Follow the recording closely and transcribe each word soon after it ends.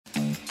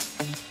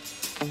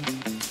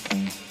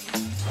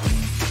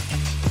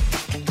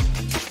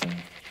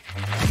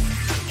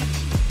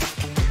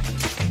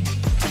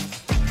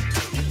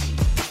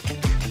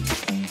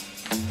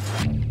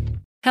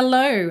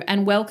Hello,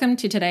 and welcome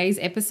to today's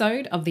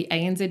episode of the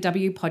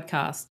ANZW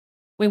podcast,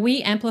 where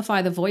we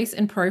amplify the voice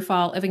and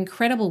profile of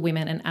incredible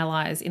women and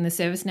allies in the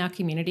ServiceNow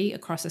community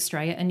across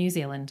Australia and New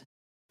Zealand,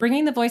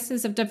 bringing the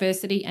voices of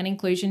diversity and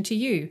inclusion to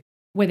you,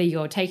 whether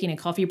you're taking a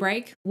coffee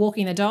break,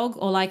 walking the dog,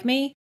 or like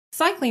me,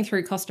 cycling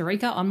through Costa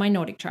Rica on my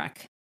Nordic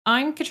track.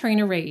 I'm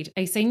Katrina Reid,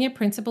 a Senior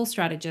Principal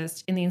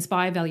Strategist in the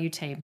Inspire Value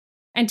team,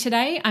 and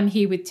today I'm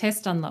here with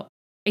Tess Dunlop,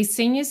 a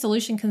Senior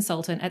Solution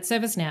Consultant at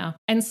ServiceNow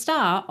and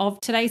star of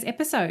today's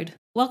episode.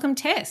 Welcome,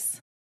 Tess.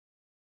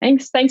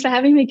 Thanks for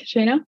having me,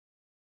 Katrina.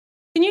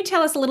 Can you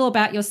tell us a little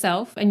about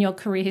yourself and your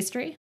career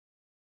history?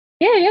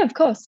 Yeah, of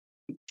course.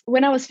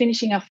 When I was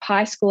finishing up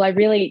high school, I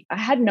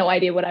had no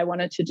idea what I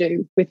wanted to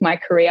do with my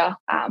career.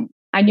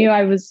 I knew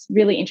I was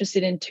really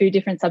interested in two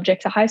different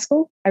subjects at high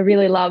school. I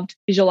really loved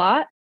visual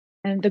art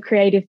and the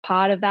creative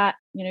part of that,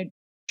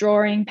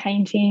 drawing,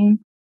 painting,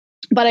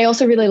 but I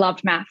also really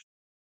loved math.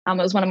 It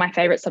was one of my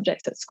favorite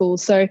subjects at school.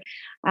 So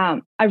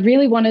I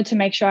really wanted to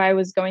make sure I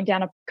was going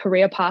down a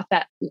career path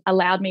that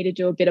allowed me to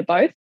do a bit of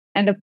both.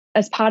 And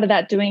as part of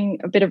that, doing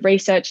a bit of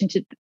research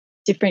into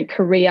different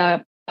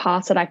career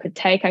paths that I could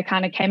take, I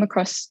kind of came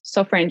across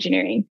software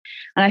engineering.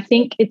 And I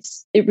think it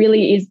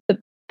really is the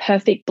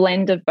perfect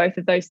blend of both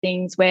of those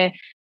things, where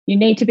you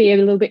need to be a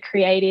little bit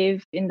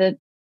creative in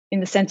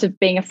the sense of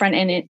being a front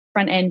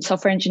end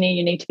software engineer.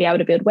 You need to be able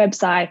to build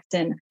websites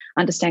and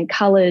understand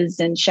colors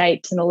and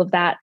shapes and all of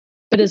that.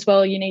 But as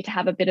well, you need to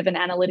have a bit of an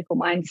analytical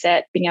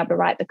mindset, being able to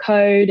write the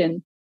code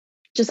and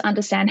just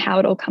understand how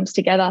it all comes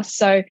together.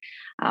 So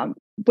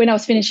when I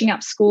was finishing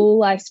up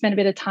school, I spent a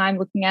bit of time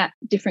looking at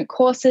different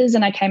courses,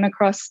 and I came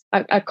across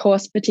a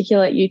course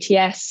particular at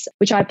UTS,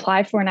 which I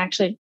applied for and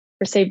actually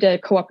received a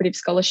cooperative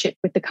scholarship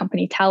with the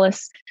company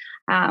Tess,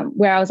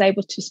 where I was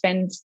able to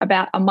spend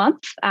about a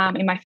month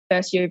in my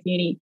first year of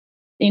uni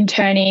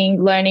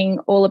interning, learning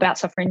all about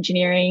software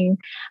engineering.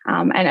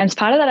 And as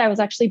part of that, I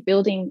was actually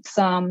building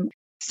some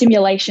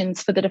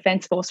simulations for the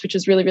Defence Force, which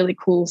was really, really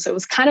cool. So it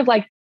was kind of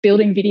like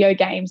building video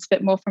games,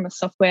 but more from a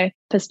software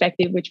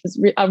perspective, which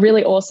was a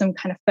really awesome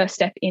kind of first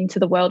step into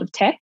the world of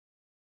tech.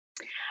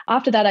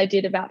 After that, I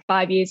did about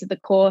 5 years of the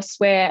course,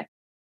 where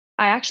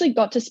I actually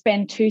got to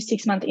spend 2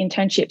 6-month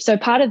internships. So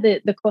part of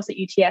the course at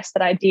UTS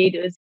that I did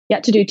was you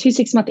had to do 2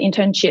 6-month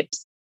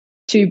internships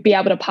to be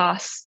able to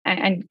pass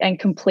and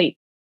complete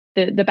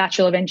the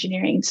Bachelor of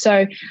Engineering.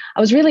 So I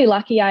was really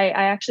lucky. I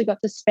actually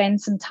got to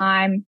spend some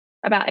time,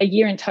 about a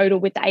year in total,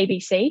 with the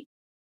ABC.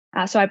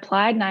 So I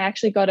applied and I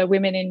actually got a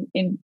Women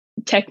in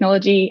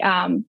Technology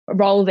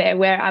role there,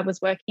 where I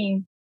was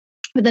working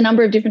with a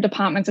number of different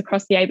departments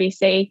across the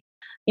ABC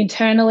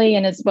internally,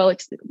 and as well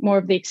more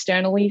of the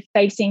externally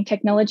facing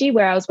technology,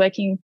 where I was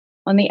working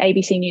on the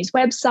ABC News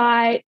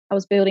website. I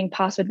was building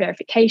password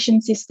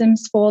verification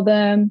systems for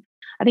them.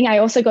 I think I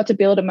also got to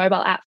build a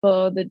mobile app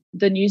for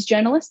the news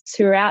journalists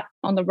who are out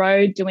on the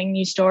road doing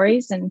news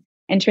stories and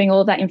entering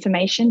all of that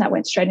information that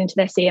went straight into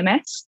their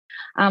CMS.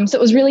 So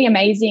it was really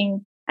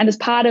amazing. And as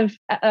part of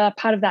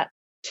that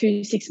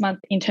 2 6-month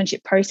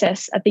internship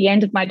process, at the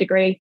end of my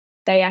degree,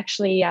 they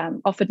actually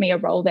offered me a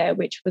role there,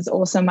 which was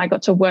awesome. I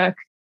got to work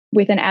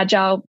with an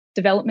agile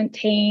development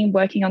team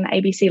working on the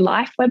ABC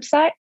Life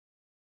website,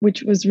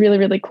 which was really,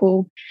 really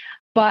cool.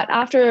 But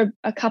after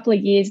a couple of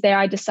years there,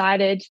 I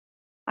decided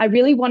I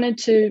really wanted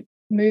to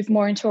move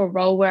more into a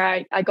role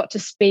where I got to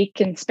speak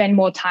and spend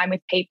more time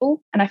with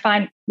people. And I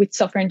find with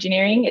software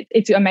engineering,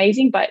 it's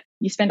amazing, but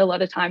you spend a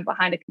lot of time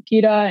behind a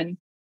computer and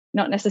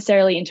not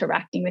necessarily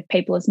interacting with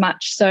people as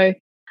much. So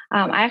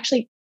I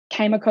actually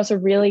came across a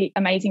really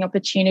amazing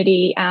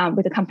opportunity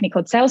with a company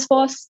called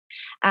Salesforce,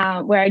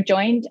 where I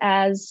joined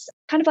as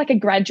kind of like a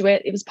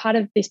graduate. It was part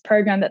of this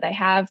program that they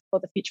have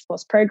called the Future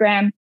Force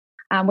program,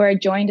 where I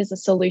joined as a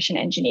solution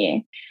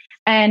engineer.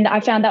 And I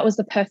found that was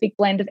the perfect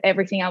blend of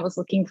everything I was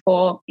looking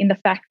for, in the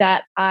fact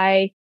that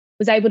I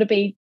was able to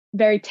be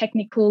very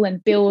technical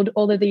and build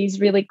all of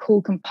these really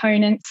cool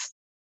components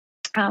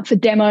for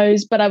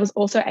demos, but I was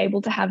also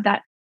able to have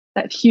that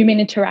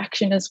human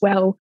interaction as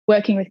well,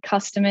 working with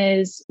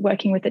customers,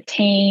 working with a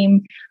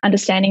team,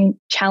 understanding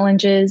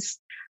challenges.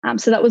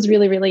 So that was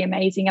really, really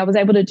amazing. I was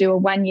able to do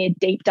a 1-year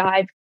deep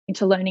dive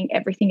into learning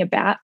everything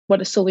about what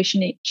a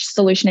solution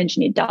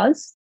engineer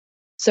does.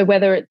 So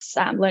whether it's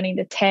learning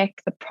the tech,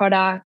 the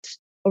product,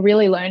 or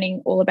really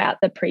learning all about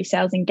the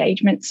pre-sales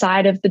engagement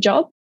side of the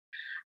job.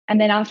 And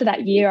then after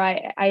that year,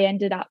 I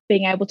ended up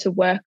being able to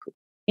work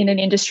in an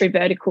industry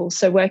vertical,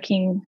 so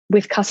working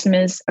with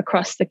customers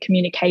across the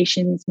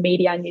communications,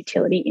 media, and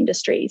utility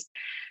industries.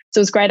 So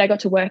it was great. I got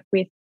to work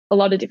with a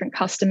lot of different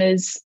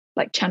customers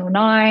like Channel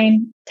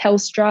 9,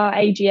 Telstra,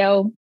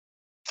 AGL,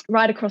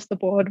 right across the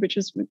board, which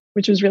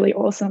was really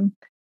awesome.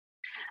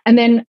 And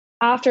then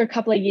after a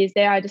couple of years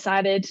there, I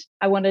decided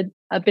I wanted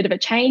a bit of a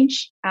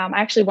change. I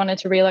actually wanted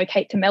to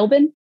relocate to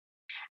Melbourne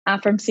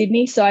from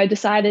Sydney. So I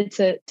decided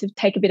to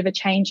take a bit of a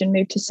change and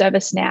move to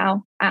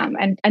ServiceNow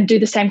and do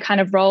the same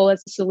kind of role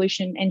as a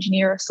solution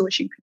engineer or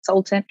solution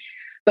consultant,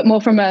 but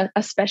more from a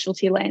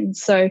specialty lens.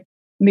 So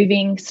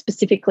moving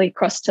specifically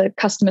across to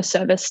customer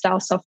service style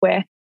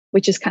software,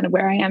 which is kind of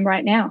where I am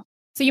right now.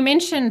 So you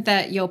mentioned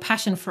that your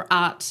passion for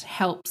art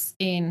helps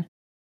in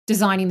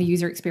designing the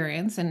user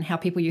experience and how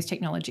people use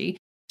technology.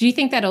 Do you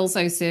think that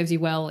also serves you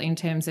well in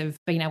terms of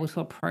being able to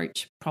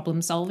approach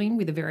problem solving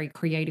with a very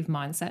creative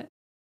mindset?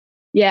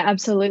 Yeah,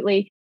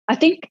 absolutely. I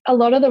think a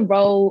lot of the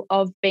role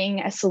of being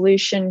a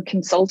solution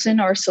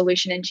consultant or a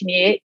solution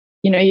engineer,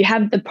 you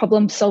have the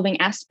problem solving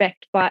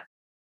aspect, but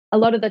a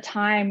lot of the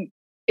time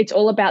it's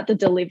all about the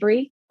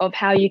delivery of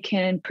how you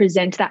can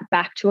present that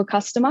back to a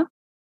customer.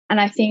 And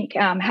I think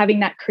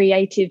having that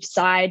creative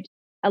side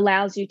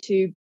allows you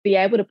to be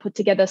able to put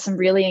together some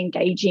really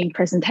engaging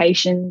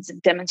presentations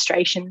and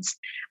demonstrations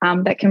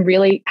that can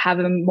really have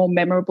a more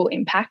memorable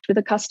impact with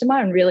a customer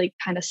and really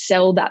kind of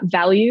sell that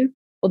value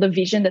or the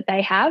vision that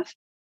they have.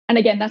 And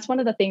again, that's one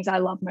of the things I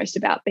love most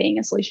about being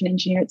a solution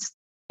engineer. It's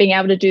being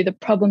able to do the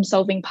problem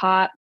solving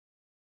part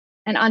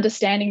and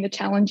understanding the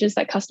challenges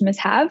that customers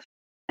have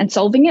and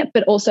solving it,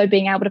 but also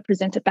being able to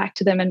present it back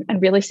to them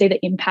and really see the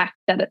impact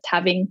that it's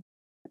having,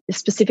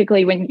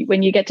 specifically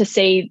when you get to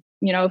see,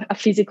 a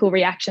physical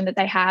reaction that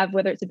they have,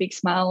 whether it's a big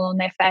smile on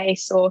their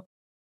face or,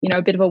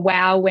 a bit of a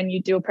wow when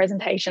you do a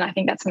presentation. I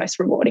think that's the most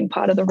rewarding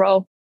part of the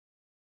role.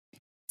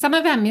 Some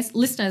of our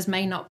listeners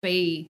may not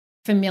be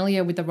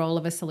familiar with the role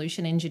of a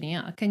solution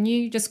engineer. Can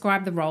you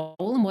describe the role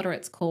and what are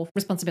its core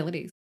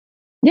responsibilities?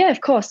 Yeah,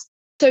 of course.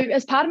 So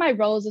as part of my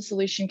role as a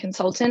solution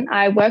consultant,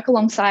 I work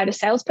alongside a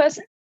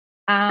salesperson.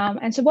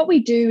 And so what we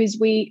do is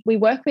we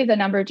work with a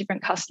number of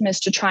different customers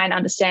to try and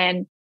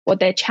understand what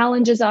their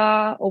challenges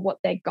are or what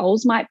their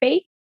goals might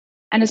be.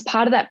 And as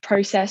part of that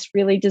process,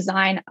 really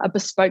design a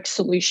bespoke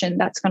solution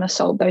that's going to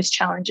solve those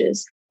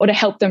challenges or to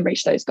help them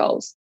reach those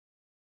goals.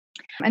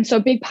 And so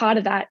a big part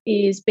of that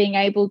is being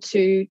able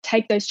to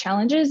take those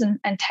challenges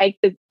and take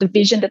the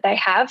vision that they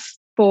have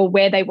for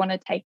where they want to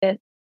take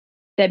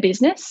their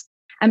business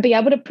and be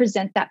able to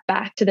present that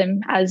back to them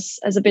as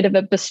a bit of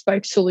a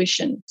bespoke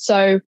solution.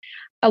 So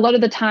a lot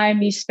of the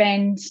time you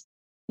spend,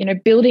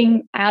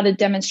 building out a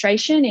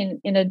demonstration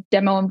in a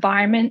demo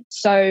environment.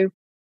 So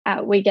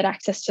we get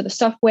access to the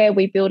software,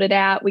 we build it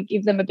out, we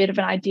give them a bit of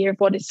an idea of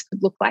what it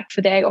could look like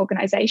for their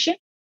organization.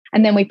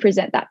 And then we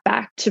present that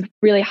back to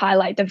really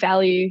highlight the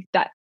value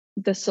that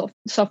the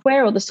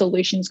software or the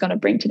solution is going to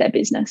bring to their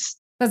business.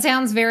 That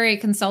sounds very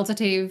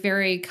consultative,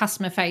 very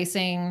customer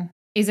facing.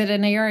 Is it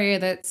an area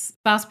that's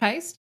fast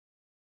paced?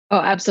 Oh,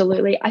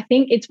 absolutely. I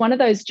think it's one of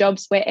those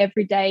jobs where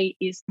every day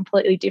is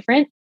completely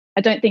different.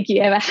 I don't think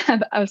you ever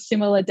have a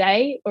similar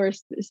day or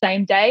the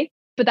same day,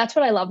 but that's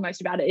what I love most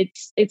about it.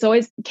 It's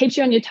always keeps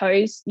you on your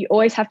toes. You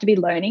always have to be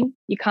learning.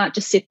 You can't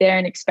just sit there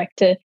and expect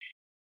to,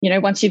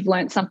 once you've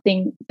learned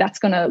something that's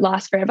going to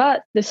last forever.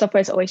 The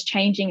software is always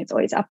changing. It's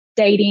always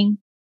updating.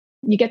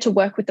 You get to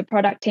work with the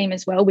product team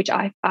as well, which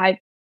I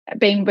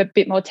being a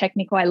bit more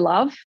technical, I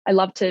love. I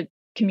love to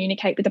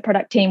communicate with the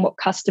product team what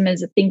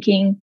customers are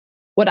thinking,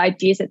 what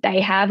ideas that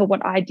they have or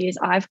what ideas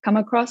I've come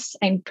across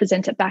and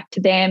present it back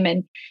to them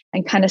and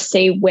kind of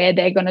see where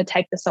they're going to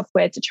take the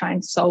software to try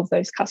and solve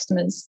those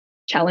customers'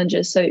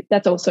 challenges. So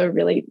that's also a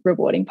really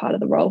rewarding part of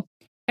the role.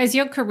 Has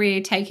your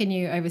career taken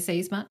you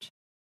overseas much?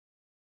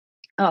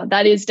 Oh,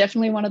 that is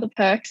definitely one of the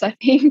perks, I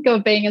think,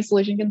 of being a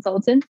solution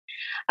consultant.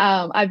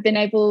 I've been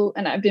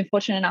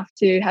fortunate enough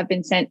to have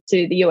been sent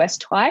to the US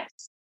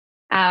twice,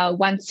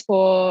 once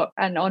for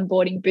an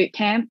onboarding boot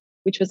camp,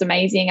 which was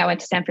amazing. I went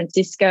to San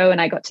Francisco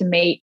and I got to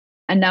meet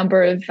a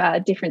number of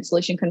different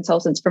solution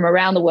consultants from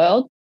around the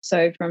world.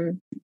 So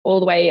from all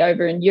the way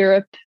over in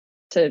Europe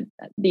to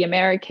the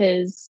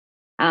Americas,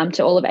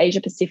 to all of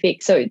Asia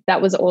Pacific. So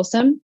that was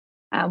awesome.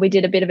 We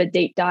did a bit of a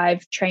deep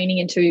dive training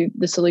into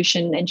the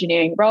solution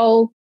engineering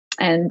role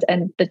and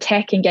the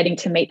tech and getting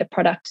to meet the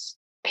product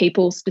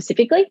people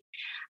specifically.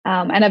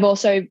 And I've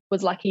also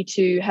was lucky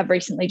to have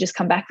recently just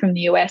come back from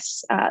the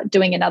US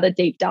doing another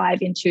deep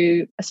dive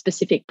into a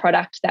specific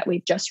product that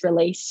we've just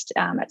released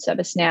at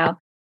ServiceNow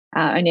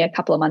only a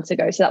couple of months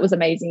ago. So that was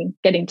amazing,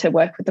 getting to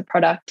work with the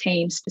product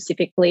team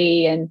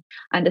specifically and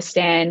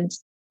understand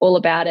all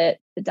about it,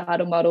 the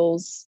data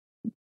models,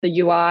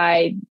 the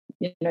UI,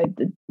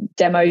 the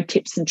demo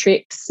tips and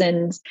tricks,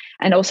 and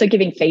also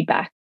giving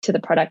feedback to the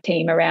product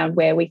team around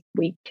where we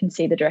can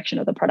see the direction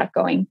of the product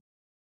going.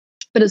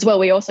 But as well,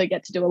 we also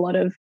get to do a lot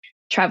of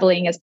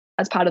traveling as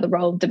part of the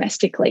role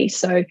domestically.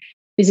 So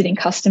visiting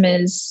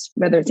customers,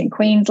 whether it's in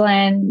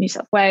Queensland, New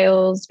South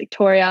Wales,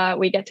 Victoria,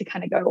 we get to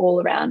kind of go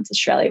all around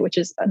Australia, which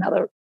is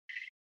another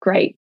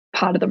great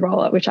part of the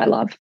role, which I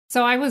love.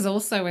 So I was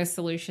also a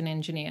solution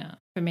engineer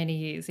for many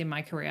years in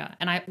my career.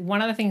 And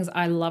one of the things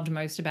I loved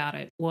most about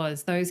it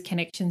was those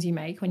connections you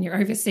make when you're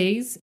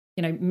overseas,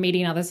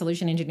 meeting other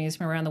solution engineers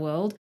from around the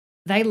world.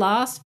 They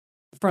last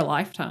for a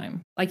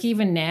lifetime. Like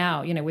even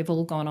now, we've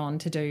all gone on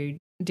to do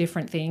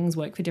different things,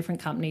 work for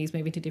different companies,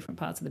 moving to different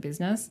parts of the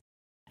business.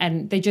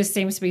 And there just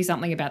seems to be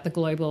something about the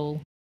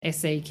global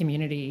SE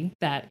community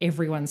that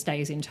everyone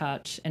stays in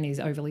touch and is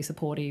overly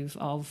supportive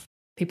of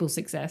people's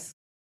success.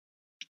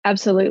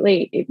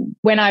 Absolutely.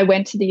 When I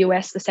went to the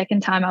US the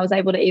second time, I was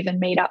able to even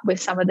meet up with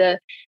some of the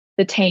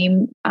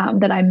team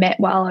that I met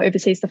while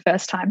overseas the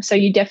first time. So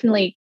you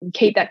definitely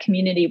keep that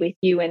community with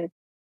you and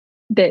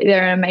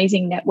they're an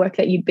amazing network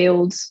that you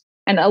build.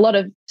 And a lot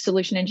of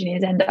solution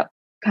engineers end up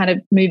kind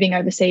of moving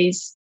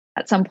overseas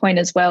at some point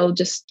as well,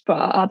 just for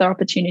other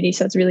opportunities.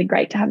 So it's really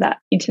great to have that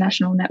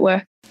international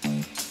network.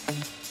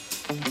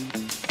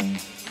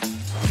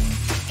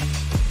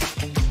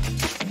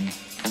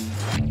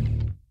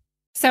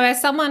 So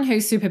as someone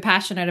who's super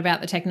passionate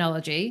about the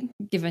technology,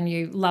 given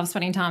you love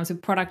spending times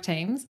with product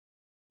teams,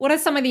 what are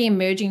some of the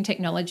emerging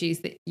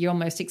technologies that you're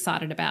most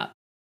excited about?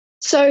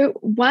 So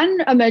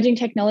one emerging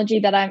technology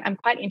that I'm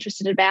quite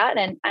interested about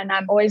and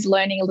I'm always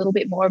learning a little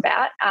bit more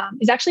about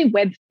is actually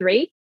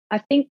Web3. I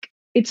think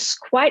it's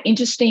quite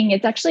interesting.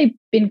 It's actually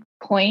been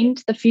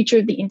coined the future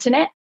of the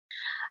internet.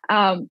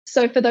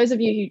 So for those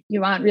of you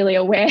who aren't really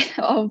aware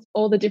of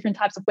all the different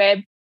types of web,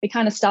 we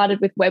kind of started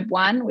with Web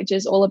 1, which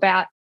is all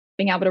about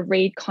being able to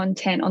read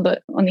content on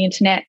the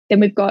internet. Then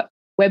we've got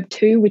Web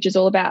 2, which is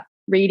all about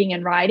reading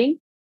and writing.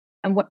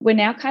 And we're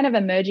now kind of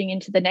emerging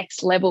into the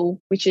next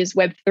level, which is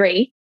Web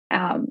 3,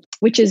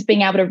 which is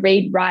being able to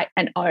read, write,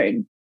 and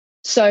own.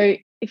 So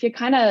if you're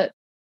kind of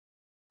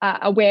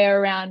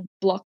aware around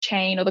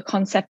blockchain or the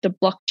concept of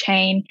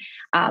blockchain,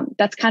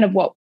 that's kind of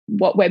what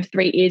Web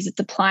 3 is. It's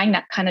applying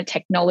that kind of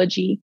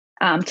technology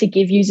to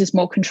give users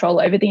more control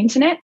over the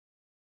internet.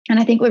 And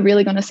I think we're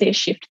really going to see a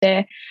shift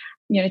there,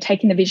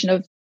 taking the vision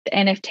of the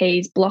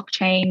NFTs,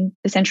 blockchain,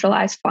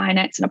 decentralized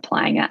finance, and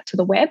applying that to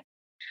the web.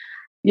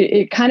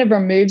 It kind of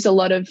removes a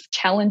lot of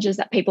challenges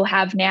that people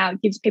have now.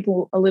 It gives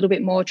people a little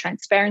bit more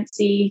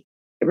transparency.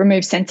 It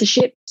removes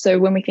censorship. So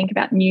when we think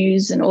about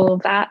news and all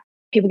of that,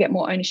 people get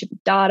more ownership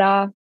of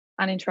data,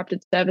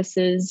 uninterrupted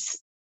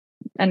services,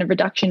 and a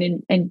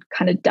reduction in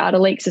kind of data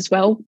leaks as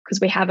well,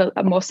 because we have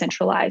a more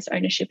centralized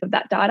ownership of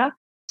that data.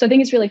 So I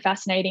think it's really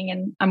fascinating,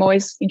 and I'm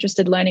always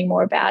interested in learning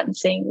more about and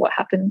seeing what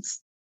happens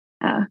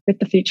with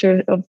the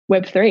future of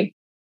Web3.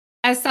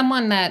 As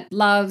someone that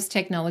loves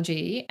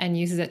technology and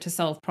uses it to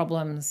solve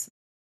problems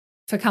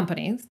for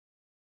companies,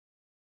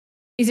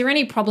 is there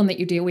any problem that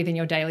you deal with in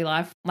your daily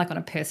life, like on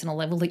a personal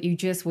level, that you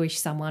just wish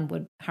someone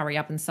would hurry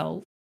up and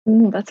solve?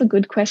 That's a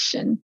good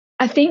question.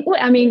 I think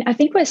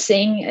we're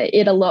seeing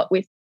it a lot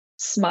with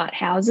smart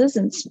houses,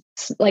 and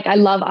like I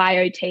love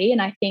IoT,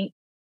 and I think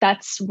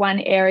that's one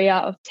area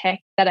of tech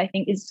that I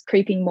think is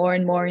creeping more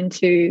and more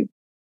into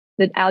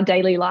our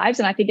daily lives,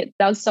 and I think it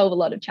does solve a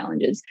lot of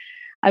challenges.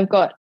 I've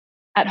got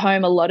at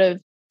home a lot of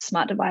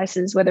smart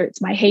devices, whether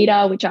it's my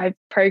heater, which I've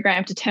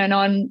programmed to turn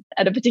on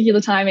at a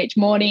particular time each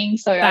morning,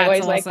 so I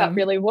always wake up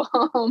really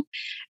warm.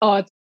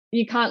 Oh,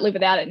 you can't live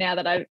without it now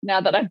that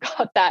I've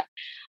got that.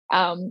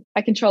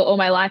 I control all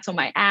my lights on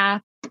my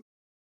app,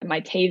 and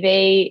my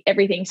TV,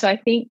 everything. So I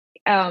think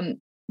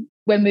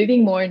we're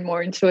moving more and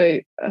more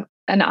into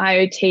an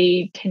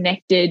IoT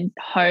connected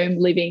home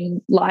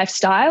living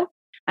lifestyle.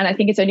 And I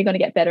think it's only going to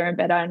get better and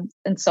better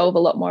and solve a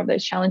lot more of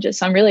those challenges.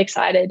 So I'm really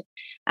excited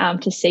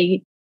to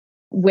see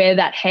where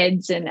that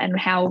heads and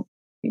how,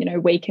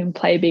 we can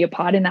play a bigger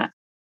part in that.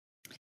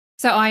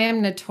 So I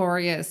am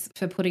notorious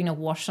for putting a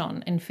wash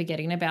on and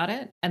forgetting about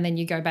it. And then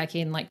you go back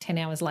in like 10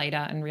 hours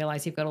later and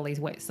realize you've got all these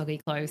wet, soggy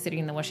clothes sitting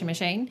in the washing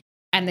machine.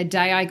 And the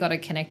day I got a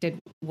connected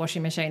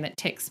washing machine that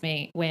texts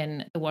me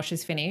when the wash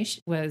is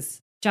finished was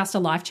just a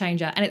life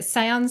changer. And it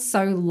sounds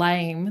so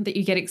lame that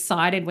you get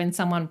excited when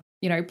someone,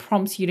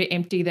 prompts you to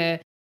empty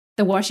the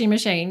washing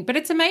machine. But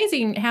it's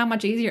amazing how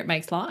much easier it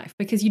makes life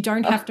because you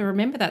don't have to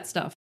remember that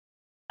stuff.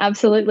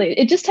 Absolutely.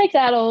 It just takes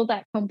out all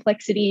that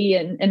complexity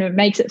and it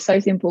makes it so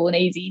simple and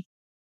easy.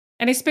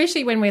 And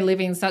especially when we're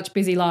living such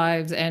busy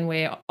lives and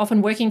we're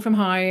often working from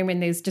home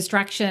and there's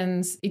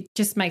distractions, it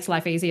just makes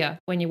life easier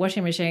when your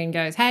washing machine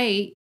goes,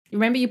 hey,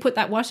 remember you put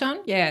that wash on?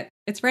 Yeah,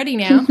 it's ready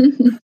now.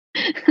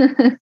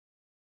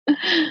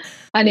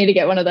 I need to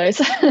get one of those.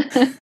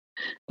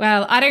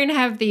 Well, I don't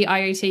have the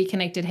IoT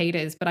connected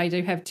heaters, but I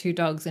do have 2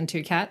 dogs and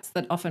 2 cats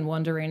that often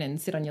wander in and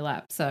sit on your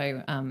lap.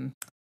 So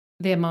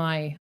they're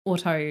my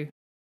auto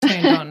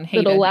turned on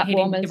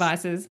heating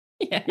devices.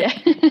 Yeah.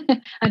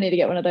 I need to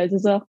get one of those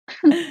as well.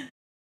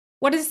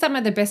 What is some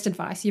of the best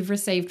advice you've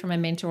received from a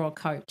mentor or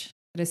coach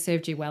that has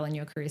served you well in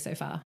your career so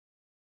far?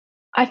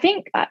 I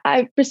think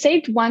I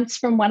received once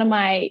from one of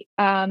my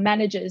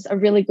managers a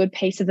really good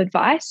piece of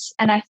advice.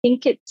 And I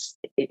think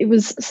it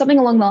was something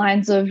along the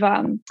lines of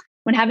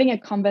when having a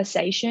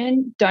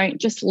conversation,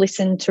 don't just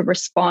listen to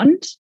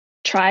respond,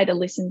 try to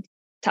listen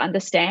to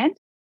understand.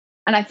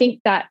 And I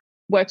think that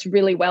works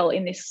really well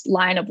in this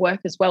line of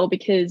work as well,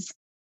 because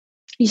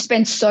you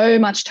spend so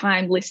much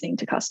time listening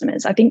to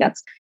customers. I think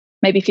that's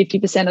maybe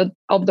 50%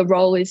 of the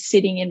role is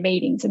sitting in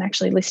meetings and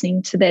actually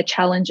listening to their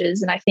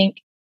challenges. And I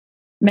think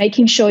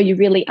making sure you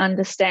really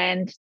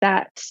understand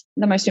that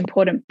the most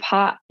important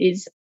part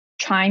is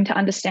trying to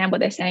understand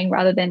what they're saying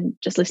rather than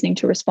just listening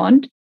to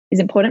respond is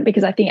important,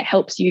 because I think it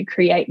helps you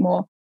create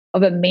more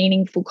of a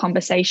meaningful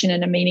conversation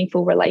and a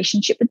meaningful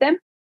relationship with them.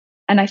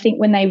 And I think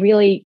when they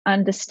really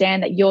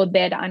understand that you're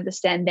there to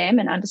understand them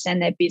and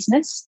understand their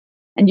business,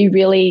 and you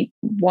really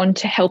want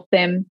to help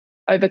them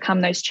overcome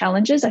those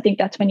challenges, I think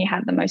that's when you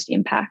have the most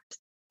impact.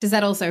 Does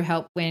that also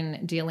help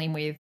when dealing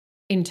with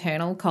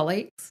internal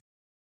colleagues?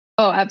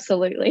 Oh,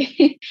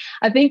 absolutely.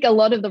 I think a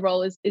lot of the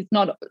role is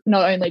not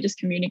only just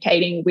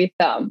communicating with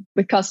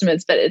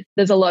customers, but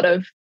there's a lot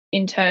of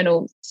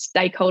internal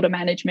stakeholder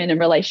management and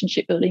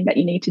relationship building that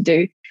you need to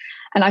do.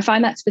 And I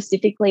find that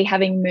specifically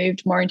having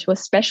moved more into a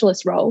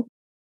specialist role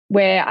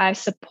where I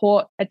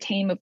support a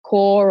team of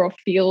core or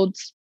field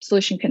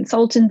solution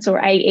consultants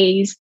or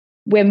AEs,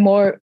 we're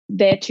more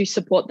there to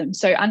support them.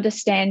 So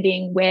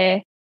understanding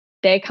where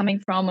they're coming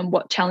from and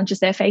what challenges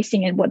they're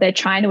facing and what they're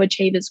trying to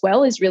achieve as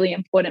well is really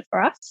important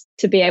for us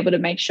to be able to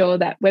make sure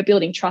that we're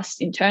building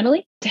trust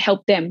internally to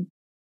help them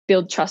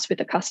build trust with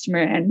the customer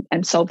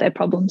and solve their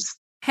problems.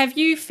 Have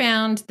you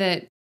found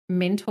that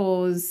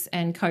mentors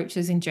and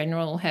coaches in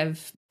general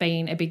have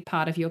been a big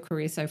part of your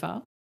career so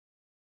far?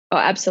 Oh,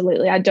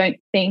 absolutely. I don't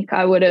think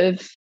I would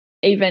have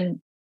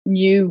even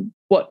knew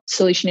what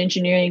solution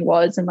engineering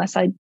was unless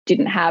I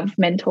didn't have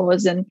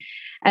mentors. And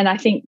I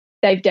think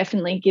they've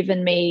definitely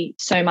given me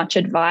so much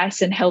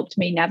advice and helped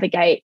me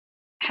navigate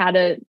how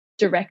to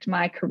direct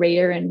my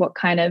career and what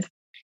kind of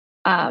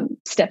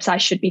steps I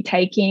should be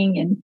taking.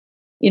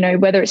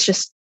 And, whether it's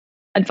just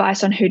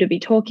advice on who to be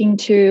talking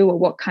to or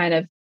what kind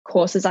of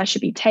courses I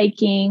should be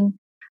taking.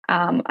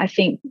 I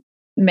think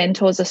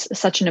mentors are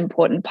such an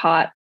important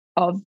part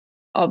of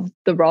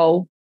the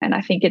role. And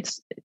I think it's,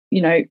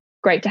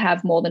 great to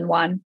have more than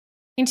one.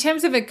 In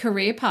terms of a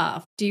career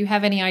path, do you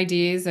have any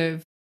ideas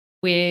of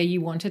where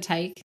you want to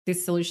take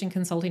this solution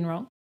consulting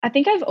role? I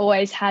think I've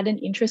always had an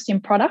interest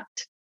in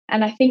product.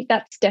 And I think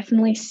that's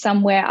definitely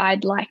somewhere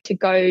I'd like to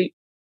go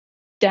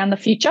down the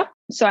future.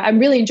 So I'm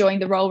really enjoying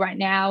the role right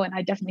now. And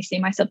I definitely see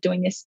myself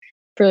doing this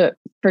for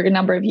a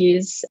number of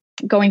years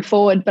going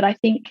forward. But I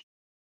think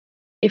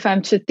if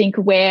I'm to think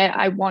where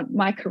I want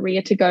my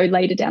career to go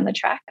later down the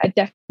track, I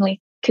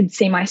definitely could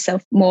see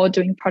myself more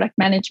doing product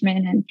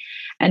management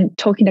and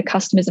talking to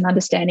customers and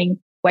understanding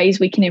ways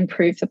we can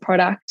improve the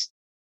product,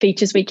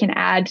 features we can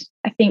add.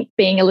 I think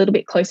being a little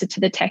bit closer to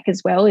the tech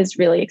as well is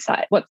really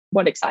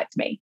what excites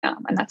me.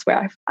 And that's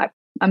where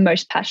I'm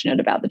most passionate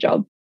about the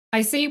job.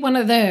 I see one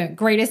of the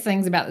greatest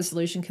things about the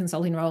solution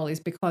consulting role is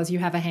because you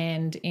have a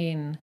hand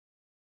in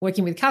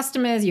working with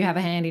customers, you have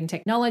a hand in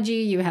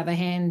technology, you have a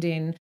hand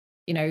in,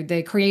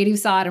 the creative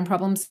side and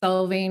problem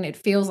solving. It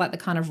feels like the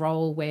kind of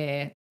role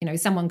where,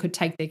 someone could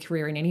take their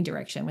career in any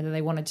direction, whether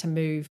they wanted to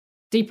move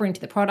deeper into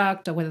the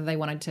product or whether they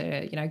wanted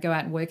to, go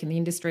out and work in the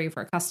industry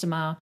for a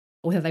customer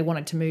or whether they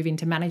wanted to move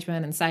into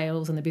management and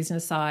sales and the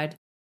business side.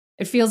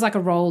 It feels like a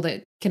role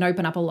that can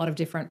open up a lot of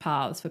different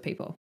paths for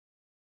people.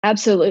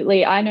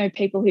 Absolutely. I know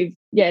people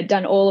who've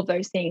done all of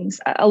those things.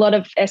 A lot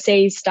of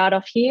SEs start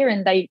off here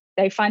and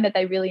they find that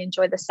they really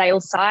enjoy the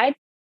sales side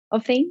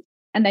of things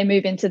and they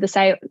move into this,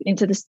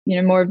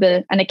 more of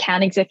an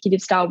account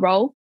executive style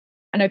role.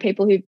 I know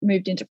people who've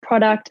moved into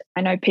product.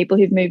 I know people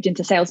who've moved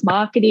into sales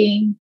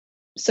marketing.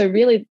 So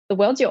really the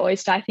world's your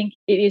oyster. I think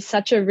it is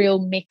such a real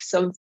mix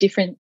of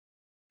different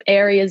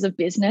areas of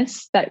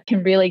business that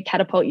can really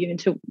catapult you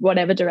into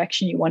whatever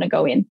direction you want to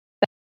go in.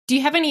 Do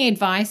you have any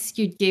advice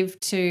you'd give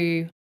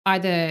to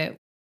either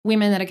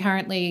women that are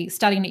currently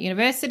studying at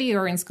university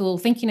or in school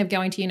thinking of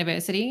going to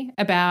university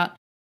about,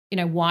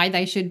 why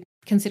they should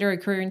consider a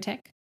career in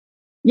tech?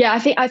 Yeah,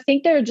 I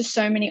think there are just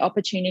so many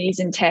opportunities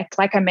in tech.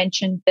 Like I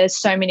mentioned, there's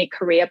so many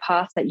career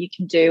paths that you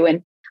can do.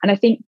 And I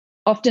think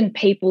often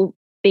people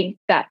think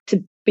that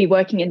to be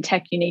working in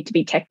tech, you need to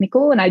be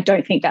technical. And I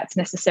don't think that's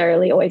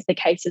necessarily always the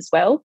case as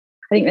well.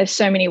 I think there's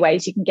so many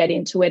ways you can get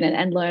into it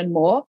and learn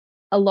more.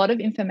 A lot of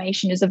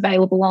information is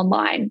available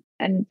online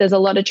and there's a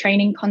lot of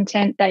training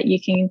content that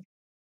you can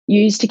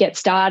use to get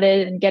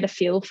started and get a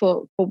feel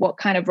for what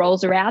kind of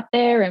roles are out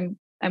there and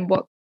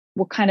what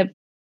kind of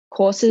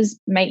courses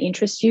may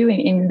interest you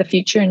in the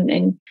future and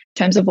in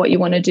terms of what you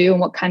want to do and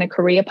what kind of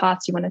career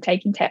paths you want to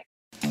take in tech.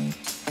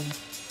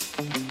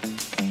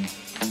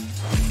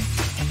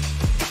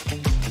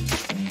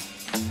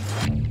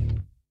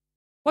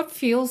 What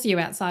fuels you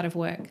outside of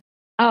work?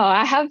 Oh,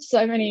 I have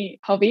so many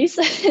hobbies.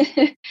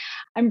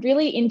 I'm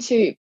really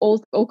into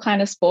all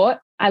kind of sport.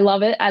 I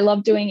love it. I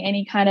love doing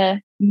any kind of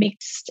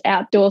mixed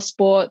outdoor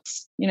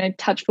sports,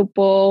 touch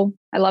football.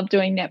 I love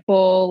doing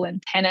netball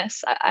and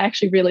tennis. I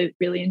actually really,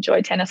 really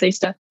enjoy tennis. I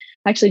used to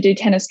actually do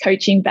tennis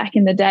coaching back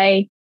in the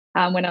day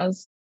when I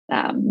was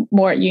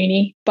more at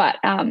uni. But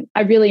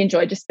I really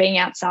enjoy just being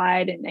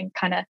outside and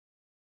kind of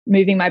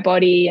moving my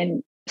body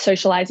and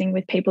socializing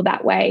with people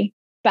that way.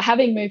 But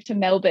having moved to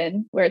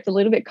Melbourne, where it's a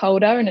little bit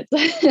colder and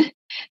it's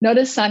not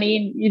as sunny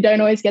and you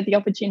don't always get the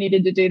opportunity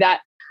to do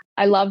that,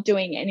 I love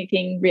doing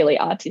anything really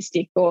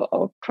artistic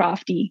or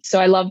crafty.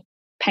 So I love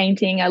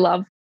painting. I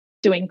love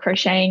doing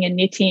crocheting and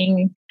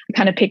knitting. I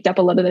kind of picked up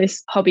a lot of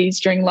those hobbies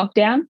during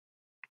lockdown,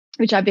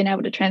 which I've been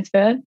able to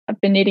transfer.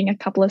 I've been knitting a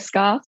couple of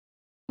scarves,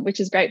 which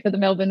is great for the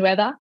Melbourne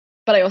weather.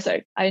 But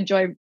I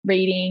enjoy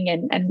reading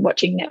and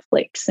watching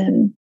Netflix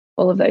and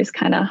all of those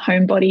kind of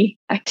homebody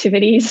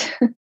activities.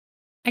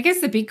 I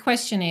guess the big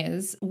question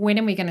is, when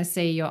are we going to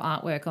see your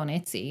artwork on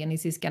Etsy and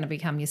is this going to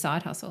become your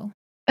side hustle?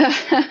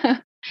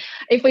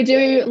 If we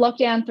do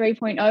lockdown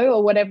 3.0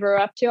 or whatever we're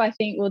up to, I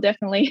think we'll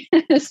definitely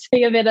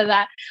see a bit of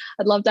that.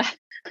 I'd love to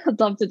I'd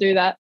love to do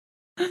that.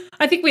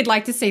 I think we'd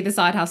like to see the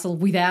side hustle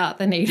without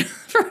the need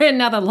for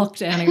another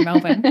lockdown in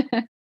Melbourne.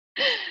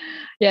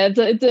 Yeah,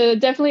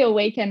 definitely a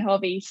weekend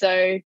hobby.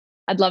 So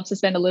I'd love to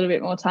spend a little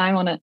bit more time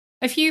on it.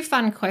 A few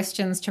fun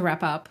questions to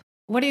wrap up.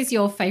 What is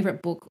your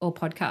favourite book or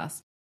podcast?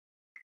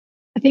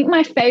 I think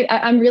my favorite,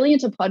 I'm really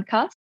into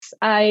podcasts.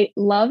 I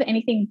love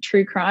anything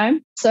true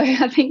crime. So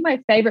I think my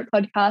favorite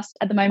podcast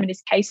at the moment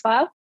is Case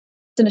File.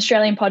 It's an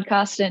Australian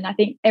podcast. And I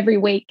think every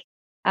week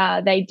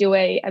they do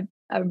a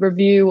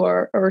review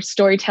or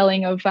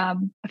storytelling of a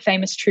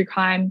famous true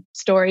crime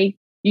story,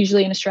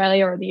 usually in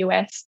Australia or the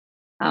US.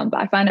 But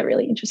I find it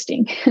really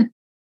interesting.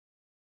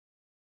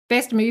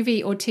 Best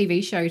movie or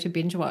TV show to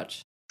binge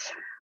watch?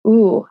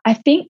 Ooh, I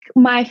think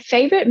my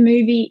favorite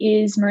movie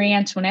is Marie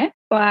Antoinette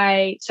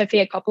by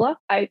Sofia Coppola.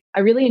 I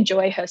really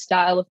enjoy her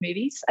style of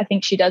movies. I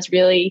think she does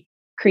really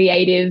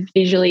creative,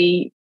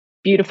 visually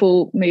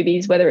beautiful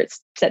movies, whether it's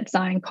set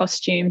design,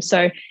 costume.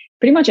 So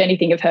pretty much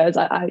anything of hers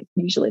I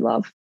usually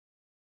love.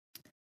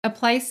 A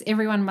place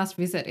everyone must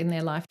visit in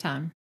their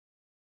lifetime?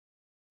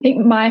 I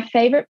think my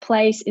favorite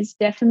place is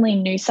definitely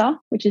Noosa,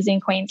 which is in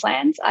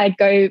Queensland. I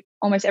go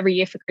almost every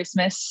year for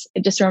Christmas.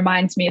 It just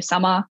reminds me of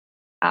summer.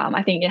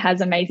 I think it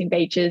has amazing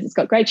beaches. It's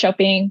got great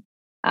shopping.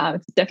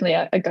 It's definitely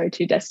a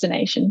go-to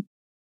destination.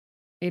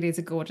 It is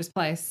a gorgeous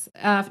place.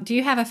 Do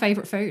you have a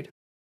favourite food?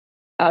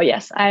 Oh,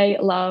 yes. I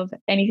love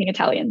anything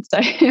Italian. So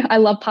I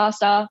love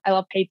pasta. I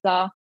love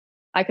pizza.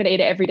 I could eat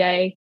it every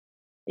day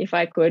if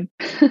I could.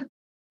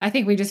 I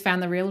think we just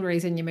found the real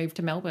reason you moved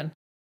to Melbourne.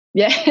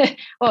 Yeah.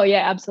 Oh,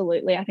 yeah,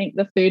 absolutely. I think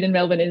the food in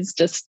Melbourne is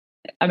just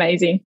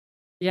amazing.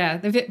 Yeah,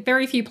 there are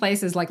very few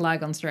places like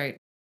Lygon Street.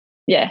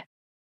 Yeah.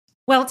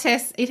 Well,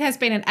 Tess, it has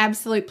been an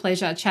absolute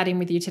pleasure chatting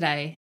with you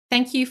today.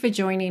 Thank you for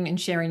joining and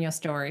sharing your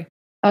story.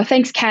 Oh,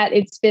 thanks, Kat.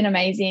 It's been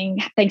amazing.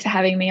 Thanks for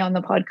having me on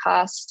the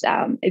podcast.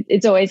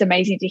 It's always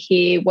amazing to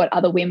hear what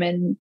other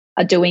women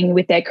are doing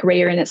with their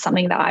career, and it's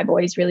something that I've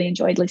always really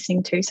enjoyed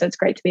listening to. So it's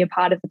great to be a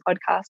part of the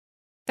podcast.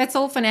 That's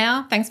all for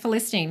now. Thanks for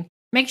listening.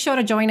 Make sure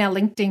to join our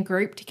LinkedIn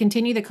group to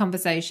continue the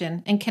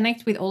conversation and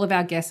connect with all of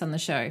our guests on the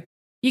show.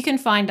 You can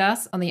find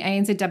us on the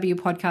ANZW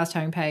podcast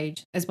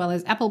homepage, as well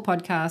as Apple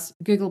Podcasts,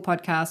 Google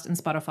Podcasts, and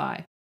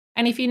Spotify.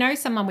 And if you know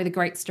someone with a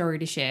great story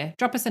to share,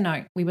 drop us a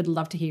note. We would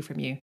love to hear from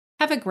you.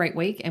 Have a great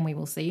week, and we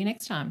will see you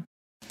next time.